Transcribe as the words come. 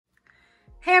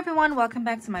Hey everyone, welcome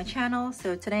back to my channel.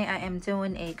 So today I am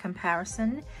doing a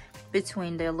comparison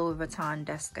between the Louis Vuitton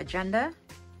desk agenda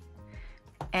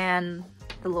and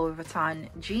the Louis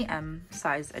Vuitton GM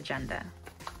size agenda.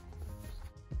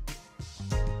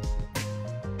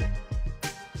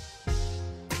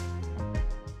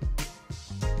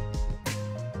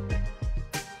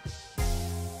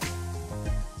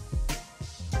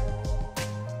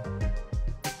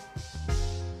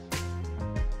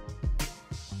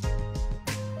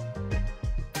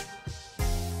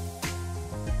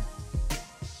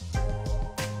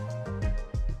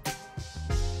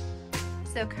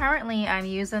 So currently I'm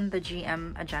using the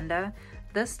GM agenda.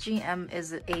 This GM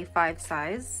is A5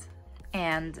 size,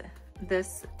 and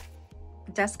this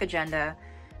desk agenda,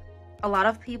 a lot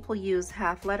of people use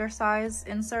half letter size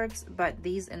inserts, but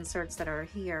these inserts that are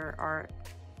here are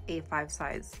A5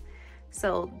 size.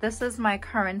 So this is my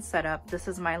current setup. This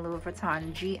is my Louis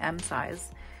Vuitton GM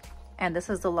size, and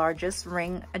this is the largest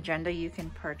ring agenda you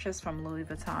can purchase from Louis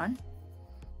Vuitton.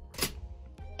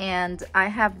 And I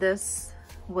have this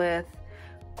with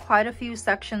quite a few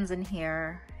sections in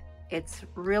here. It's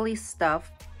really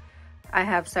stuffed. I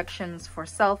have sections for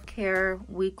self-care,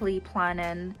 weekly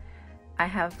planning. I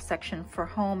have section for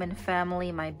home and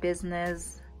family, my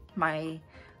business, my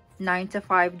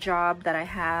 9-to-5 job that I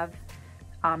have,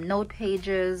 note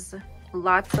pages.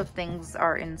 Lots of things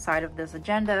are inside of this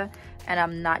agenda, and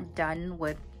I'm not done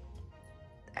with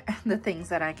the things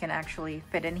that I can actually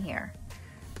fit in here.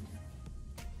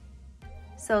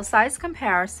 So size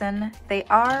comparison, they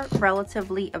are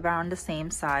relatively around the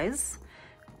same size.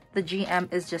 The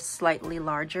GM is just slightly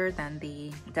larger than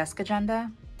the desk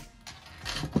agenda.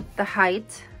 The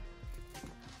height,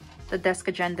 the desk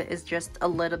agenda is just a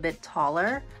little bit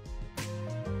taller.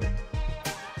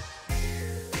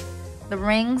 The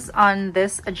rings on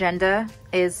this agenda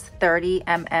is 30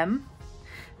 mm.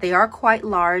 They are quite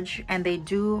large and they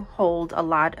do hold a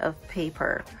lot of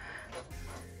paper.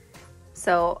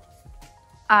 So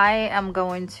I am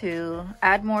going to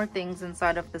add more things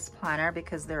inside of this planner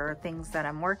because there are things that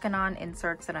I'm working on,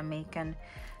 inserts that I'm making,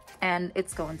 and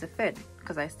it's going to fit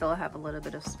because I still have a little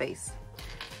bit of space.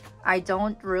 I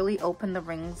don't really open the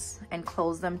rings and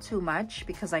close them too much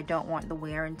because I don't want the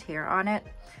wear and tear on it.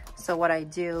 So what I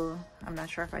do, I'm not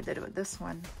sure if I did it with this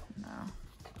one, no.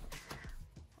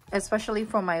 Especially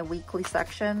for my weekly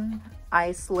section,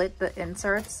 I slit the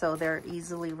inserts so they're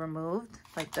easily removed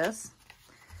like this,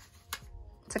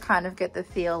 to kind of get the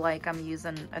feel like I'm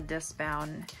using a disc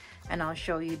bound, and I'll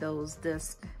show you those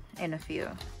discs in a few.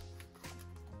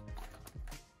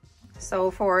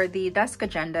 So for the desk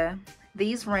agenda,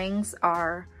 these rings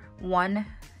are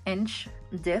 1-inch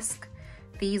disc.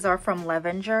 These are from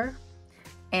Levenger,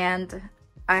 and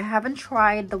I haven't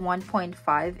tried the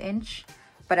 1.5 inch,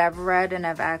 but I've read and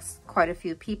I've asked quite a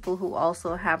few people who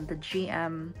also have the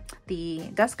GM, the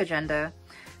desk agenda.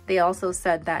 They also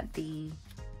said that the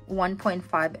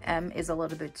 1.5 is a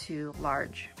little bit too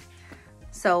large.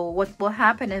 So what will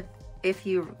happen if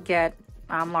you get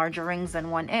larger rings than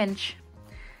 1 inch,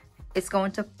 it's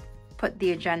going to put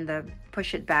the agenda,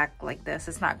 push it back like this.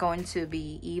 It's not going to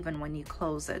be even when you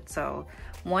close it. So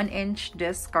 1-inch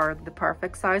discs are the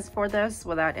perfect size for this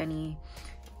without any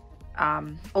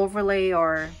overlay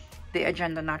or the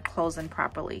agenda not closing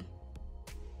properly.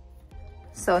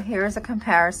 So here's a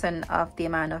comparison of the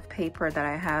amount of paper that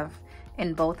I have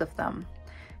in both of them.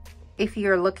 If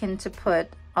you're looking to put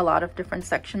a lot of different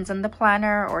sections in the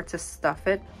planner or to stuff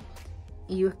it,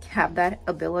 you have that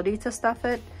ability to stuff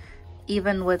it.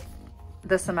 Even with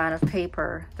this amount of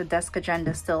paper, the desk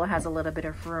agenda still has a little bit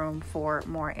of room for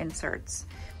more inserts,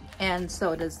 and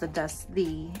so does the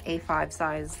A5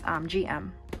 size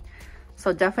GM.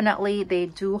 So definitely they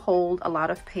do hold a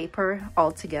lot of paper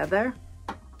all together,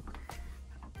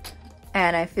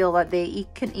 and I feel that they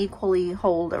can equally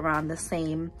hold around the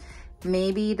same.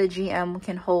 Maybe the GM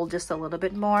can hold just a little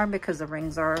bit more because the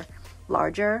rings are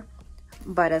larger,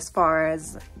 but as far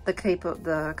as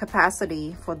the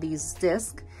capacity for these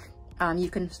discs, you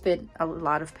can fit a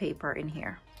lot of paper in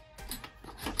here.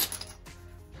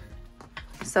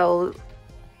 So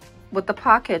with the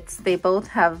pockets, they both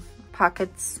have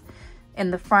pockets in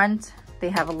the front. They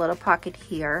have a little pocket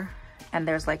here, and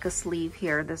there's like a sleeve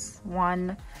here. This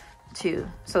 1, 2,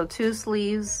 so 2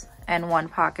 sleeves and 1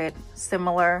 pocket,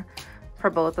 similar for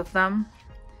both of them.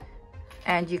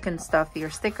 And you can stuff your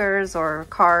stickers or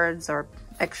cards or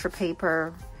extra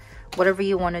paper, whatever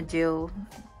you want to do.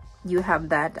 You have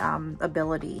that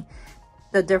ability.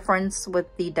 The difference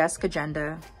with the desk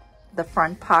agenda, the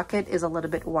front pocket is a little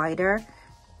bit wider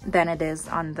than it is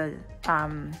on the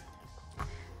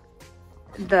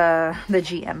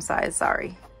GM size,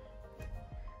 sorry.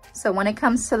 So when it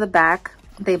comes to the back,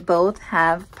 they both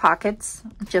have pockets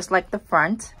just like the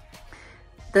front.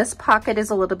 This pocket is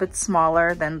a little bit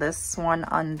smaller than this one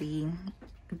on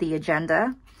the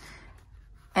agenda.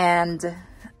 And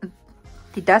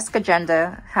the desk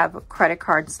agenda have credit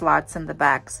card slots in the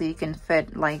back, so you can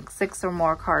fit like 6 or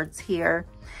more cards here.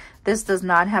 This does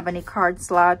not have any card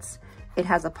slots. It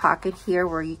has a pocket here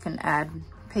where you can add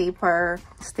paper,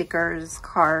 stickers,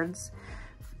 cards.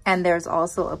 And there's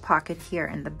also a pocket here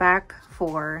in the back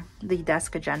for the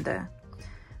desk agenda.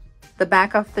 The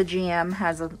back of the GM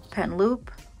has a pen loop.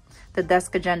 The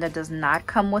desk agenda does not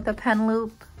come with a pen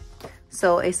loop.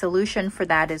 So a solution for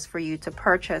that is for you to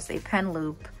purchase a pen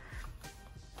loop,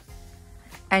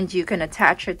 and you can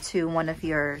attach it to one of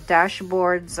your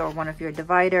dashboards or one of your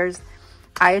dividers.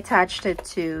 I attached it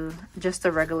to just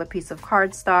a regular piece of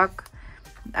cardstock.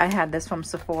 I had this from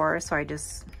Sephora, so I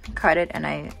just cut it and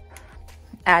I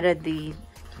added the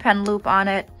pen loop on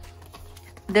it.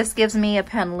 This gives me a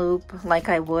pen loop like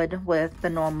I would with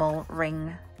the normal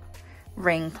ring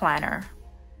planner.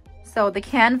 So the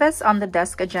canvas on the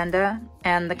desk agenda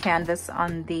and the canvas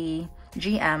on the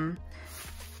GM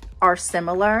are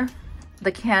similar.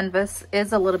 The canvas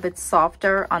is a little bit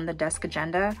softer on the desk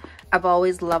agenda. I've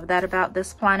always loved that about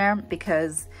this planner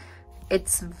because it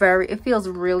feels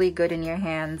really good in your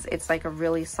hands. It's like a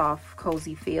really soft,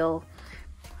 cozy feel.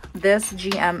 This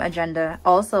GM agenda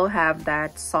also have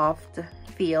that soft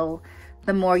feel.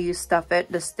 The more you stuff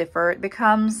it, the stiffer it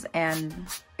becomes, and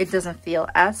it doesn't feel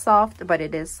as soft, but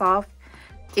it is soft.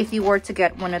 If you were to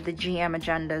get one of the GM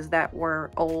agendas that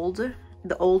were old,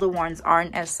 the older ones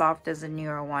aren't as soft as the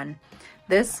newer one.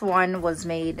 This one was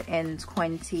made in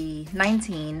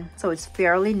 2019, so it's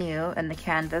fairly new, and the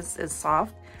canvas is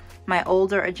soft. My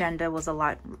older agenda was a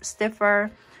lot stiffer,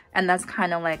 and that's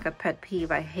kind of like a pet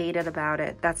peeve I hated about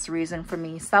it. That's the reason for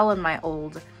me selling my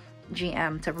old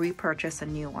GM to repurchase a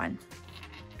new one.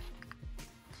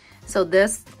 So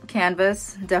this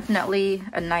canvas, definitely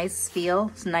a nice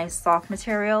feel. It's a nice soft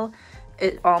material.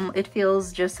 It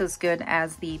feels just as good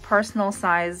as the personal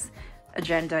size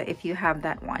agenda if you have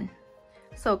that one.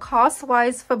 So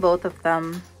cost-wise for both of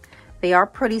them, they are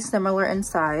pretty similar in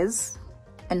size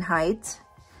and height.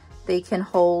 They can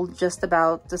hold just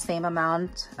about the same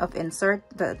amount of insert.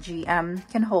 The GM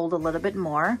can hold a little bit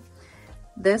more.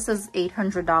 This is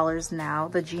 $800 now.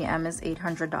 The GM is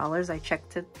 $800. I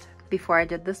checked it before I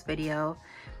did this video.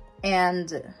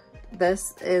 And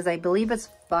this is, I believe it's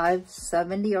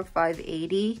 $570 or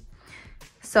 $580.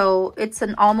 So it's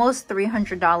an almost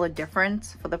 $300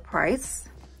 difference for the price.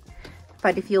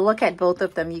 But if you look at both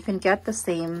of them, you can get the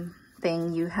same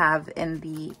thing you have in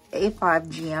the A5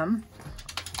 GM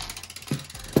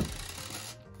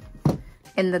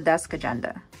in the desk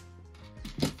agenda.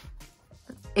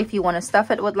 If you want to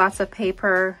stuff it with lots of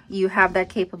paper, you have that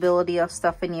capability of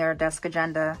stuffing your desk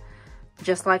agenda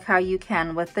just like how you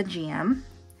can with the GM.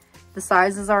 The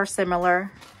sizes are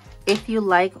similar. If you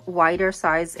like wider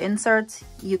size inserts,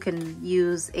 you can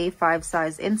use A5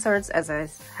 size inserts as I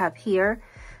have here.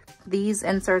 These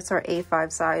inserts are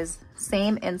A5 size,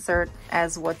 same insert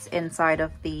as what's inside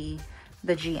of the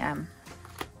GM.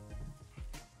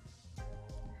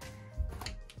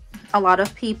 A lot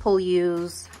of people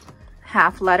use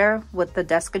half letter with the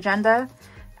desk agenda,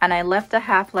 and I left a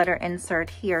half letter insert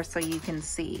here so you can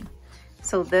see.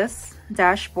 So this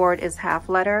dashboard is half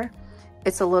letter.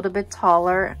 It's a little bit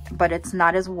taller, but it's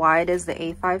not as wide as the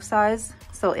A5 size,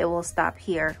 so it will stop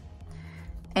here.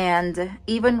 And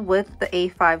even with the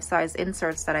A5 size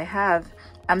inserts that I have,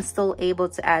 I'm still able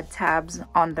to add tabs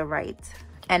on the right,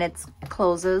 and it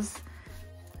closes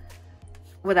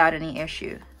without any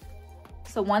issue.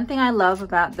 So one thing I love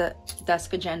about the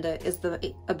desk agenda is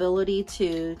the ability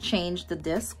to change the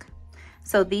disc.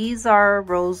 So these are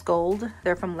rose gold.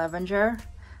 They're from Levenger.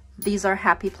 These are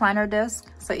Happy Planner discs.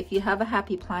 So if you have a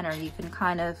Happy Planner, you can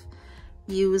kind of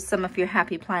use some of your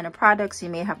Happy Planner products. You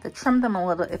may have to trim them a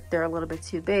little if they're a little bit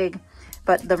too big,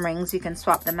 but the rings, you can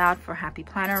swap them out for Happy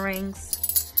Planner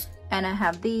rings. And I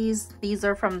have these. These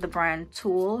are from the brand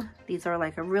Tool. These are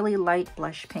like a really light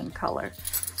blush pink color.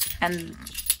 And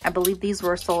I believe these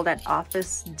were sold at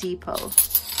Office Depot.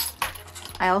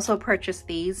 I also purchased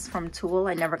these from Tool.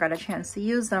 I never got a chance to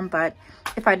use them, but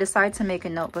if I decide to make a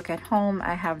notebook at home,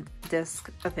 I have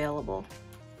discs available.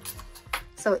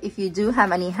 So if you do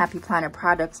have any Happy Planner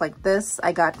products like this,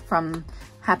 I got from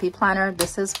Happy Planner.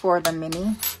 This is for the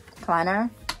mini planner,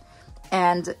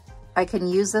 and I can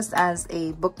use this as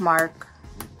a bookmark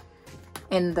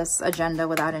in this agenda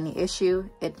without any issue.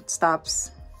 It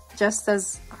stops just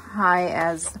as high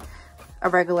as a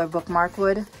regular bookmark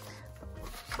would,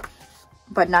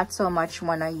 but not so much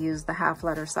when I use the half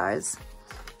letter size.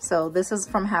 So this is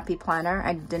from Happy Planner.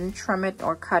 I didn't trim it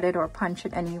or cut it or punch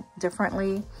it any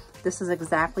differently. This is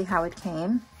exactly how it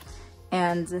came.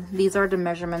 And these are the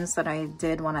measurements that I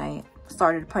did when I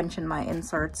started punching my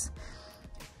inserts.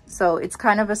 So it's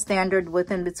kind of a standard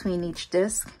width in between each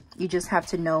disc. You just have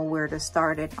to know where to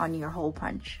start it on your hole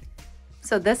punch.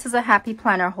 So this is a Happy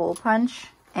Planner hole punch,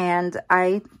 and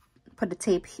I put a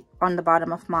tape on the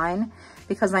bottom of mine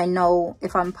because I know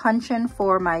if I'm punching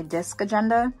for my disc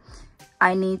agenda,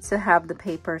 I need to have the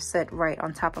paper sit right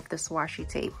on top of this washi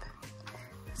tape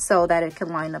so that it can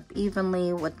line up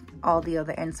evenly with all the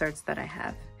other inserts that I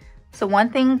have. So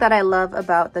one thing that I love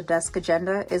about the desk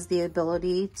agenda is the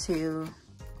ability to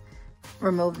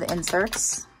remove the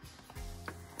inserts.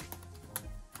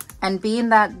 And being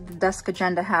that the desk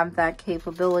agenda have that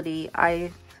capability,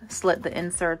 I slit the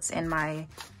inserts in my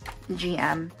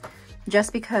GM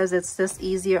just because it's just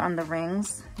easier on the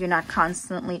rings. You're not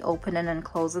constantly opening and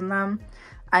closing them.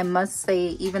 I must say,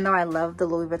 even though I love the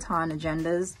Louis Vuitton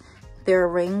agendas, their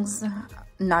rings,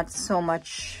 not so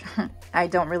much. I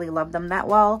don't really love them that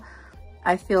well.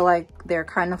 I feel like they're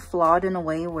kind of flawed in a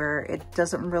way where it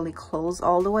doesn't really close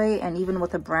all the way. And even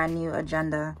with a brand new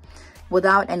agenda,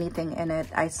 without anything in it,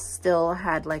 I still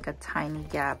had like a tiny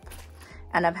gap.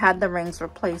 And I've had the rings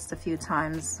replaced a few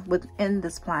times within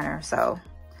this planner. So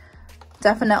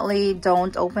definitely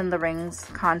don't open the rings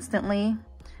constantly.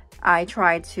 I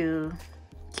try to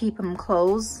keep them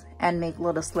closed and make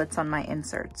little slits on my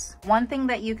inserts. One thing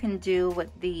that you can do with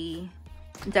the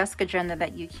desk agenda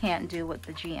that you can't do with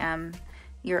the GM,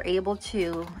 you're able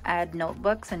to add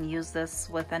notebooks and use this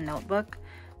with a notebook.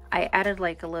 I added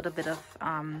like a little bit of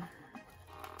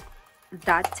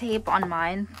dot tape on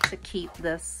mine to keep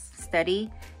this steady,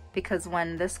 because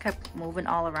when this kept moving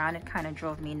all around, it kind of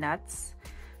drove me nuts.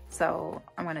 So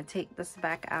I'm gonna take this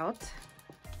back out.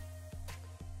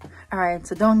 All right,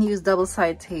 so don't use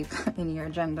double-sided tape in your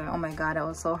agenda. Oh my God, it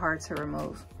was so hard to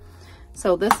remove.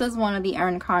 So this is one of the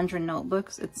Erin Condren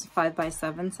notebooks. It's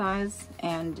 5x7 size,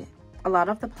 and a lot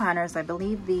of the planners, I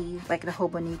believe the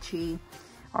Hobonichi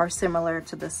are similar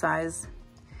to this size.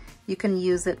 You can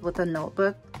use it with a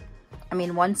notebook. I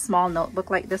mean, one small notebook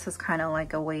like this is kind of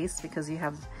like a waste because you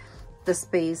have the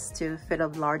space to fit a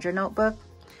larger notebook.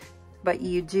 But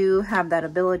you do have that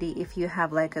ability if you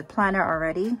have like a planner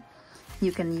already.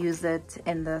 You can use it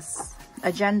in this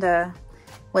agenda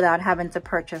without having to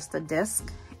purchase the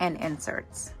disc and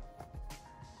inserts.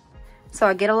 So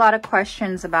I get a lot of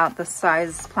questions about the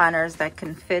size planners that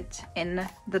can fit in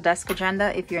the desk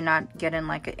agenda if you're not getting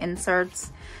like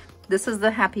inserts. This is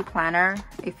the Happy Planner.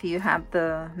 If you have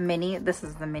the mini, this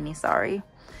is the mini, sorry.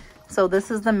 So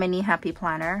this is the mini Happy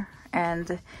Planner,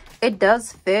 and it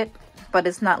does fit, but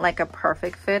it's not like a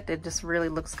perfect fit. It just really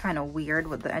looks kind of weird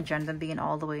with the agenda being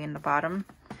all the way in the bottom.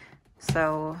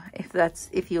 So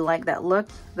if you like that look,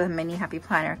 the mini Happy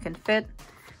Planner can fit,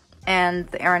 and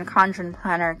the Erin Condren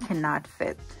planner cannot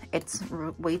fit. It's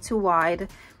way too wide,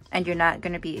 and you're not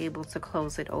going to be able to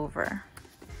close it over.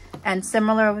 And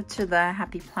similar to the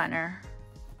Happy Planner.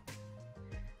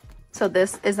 So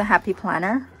this is a Happy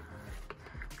Planner,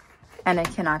 and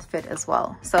it cannot fit as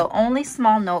well. So only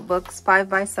small notebooks,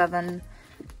 5x7.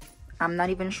 I'm not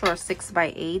even sure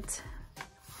 6x8.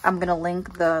 I'm gonna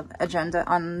link the agenda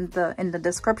in the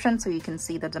description so you can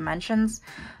see the dimensions,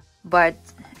 but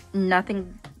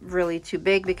nothing really too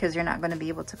big because you're not going to be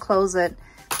able to close it,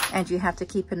 and you have to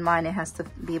keep in mind it has to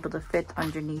be able to fit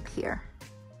underneath here.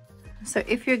 So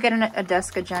if you're getting a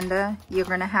desk agenda, you're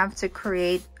going to have to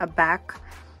create a back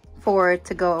for it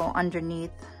to go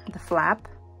underneath the flap.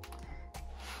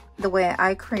 The way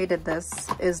I created this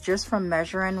is just from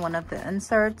measuring one of the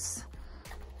inserts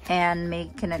and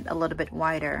making it a little bit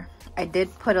wider. I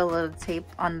did put a little tape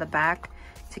on the back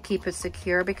to keep it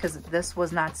secure because this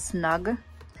was not snug.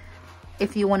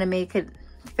 If you want to make it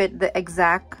fit the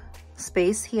exact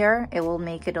space here, it will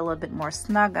make it a little bit more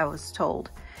snug, I was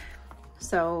told.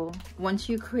 So once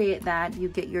you create that, you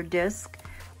get your disc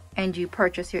and you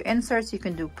purchase your inserts. You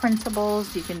can do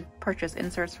printables, you can purchase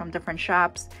inserts from different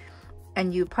shops,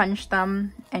 and you punch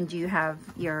them and you have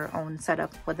your own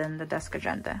setup within the desk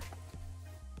agenda.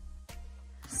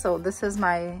 So this is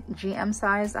my GM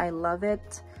size. I love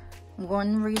it.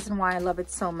 One reason why I love it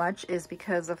so much is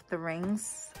because of the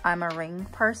rings. I'm a ring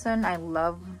person. I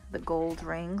love the gold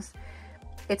rings.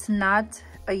 It's not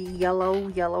a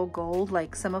yellow gold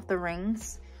like some of the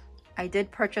rings. I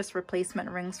did purchase replacement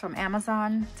rings from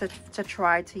Amazon to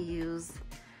try to use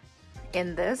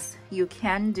in this. You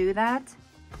can do that.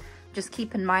 Just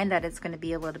keep in mind that it's going to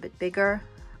be a little bit bigger.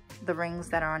 The rings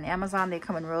that are on Amazon, they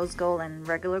come in rose gold and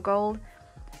regular gold.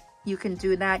 You can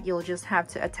do that. You'll just have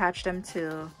to attach them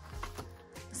to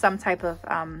some type of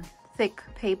thick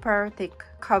paper, thick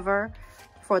cover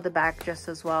for the back just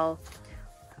as well.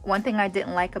 One thing I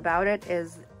didn't like about it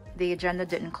is the agenda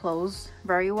didn't close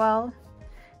very well.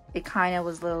 It kind of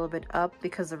was a little bit up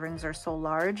because the rings are so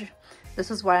large.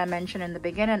 This is what I mentioned in the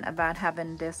beginning about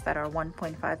having discs that are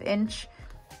 1.5 inch.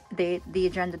 The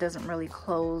agenda doesn't really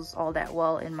close all that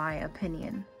well in my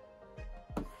opinion.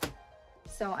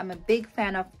 So I'm a big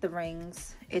fan of the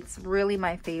rings. It's really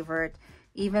my favorite,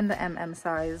 even the MM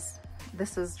size.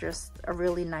 This is just a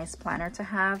really nice planner to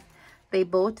have. They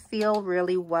both feel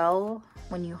really well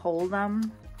when you hold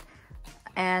them.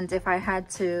 And if I had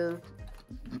to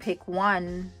pick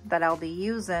one that I'll be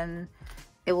using,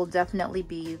 it will definitely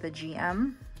be the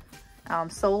GM,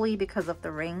 solely because of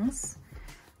the rings.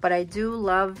 But I do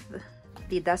love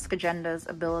the desk agenda's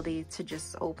ability to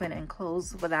just open and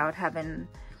close without having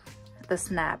the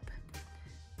snap.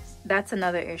 That's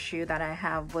another issue that I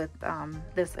have with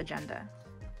this agenda.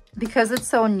 Because it's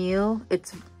so new,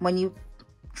 it's when you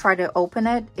try to open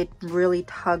it, it really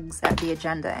tugs at the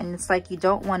agenda, and it's like you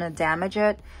don't want to damage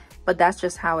it, but that's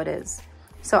just how it is.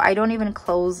 So I don't even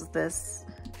close this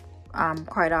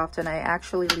quite often. I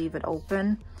actually leave it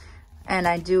open, and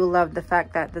I do love the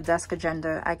fact that the desk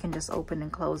agenda, I can just open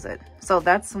and close it. So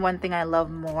that's one thing I love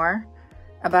more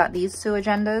about these two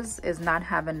agendas, is not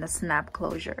having the snap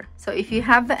closure. So if you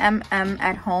have the MM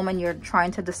at home and you're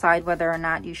trying to decide whether or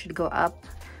not you should go up,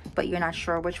 but you're not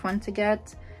sure which one to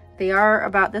get, they are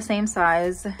about the same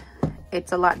size.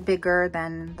 It's a lot bigger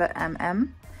than the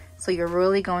MM, so you're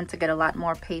really going to get a lot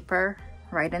more paper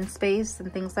write-in space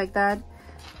and things like that.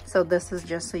 So this is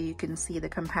just so you can see the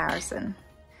comparison.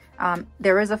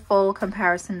 There is a full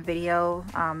comparison video,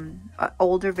 an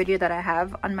older video that I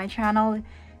have on my channel.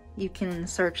 You can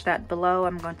search that below.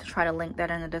 I'm going to try to link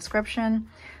that in the description,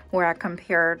 where I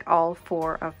compared all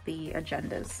 4 of the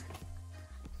agendas.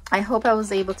 I hope I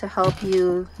was able to help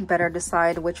you better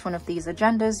decide which one of these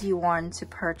agendas you want to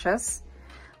purchase.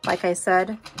 Like I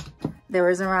said, there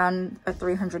is around a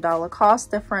 $300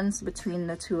 cost difference between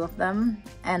the 2 of them,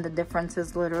 and the difference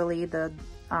is literally the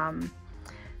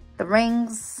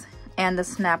rings and the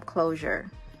snap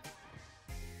closure.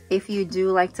 If you do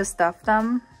like to stuff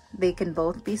them, they can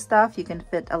both be stuffed. You can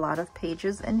fit a lot of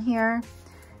pages in here,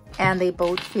 and they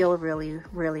both feel really,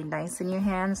 really nice in your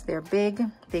hands. They're big.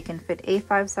 They can fit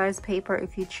A5 size paper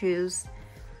if you choose.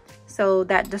 So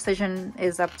that decision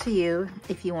is up to you.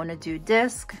 If you want to do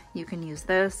disc, you can use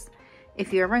this.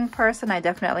 If you're a ring person, I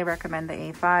definitely recommend the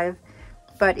A5.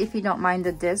 But if you don't mind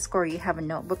the disc, or you have a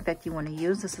notebook that you want to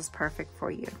use, this is perfect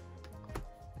for you.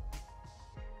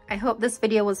 I hope this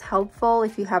video was helpful.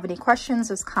 If you have any questions,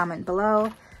 just comment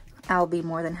below. I'll be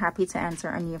more than happy to answer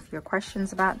any of your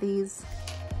questions about these.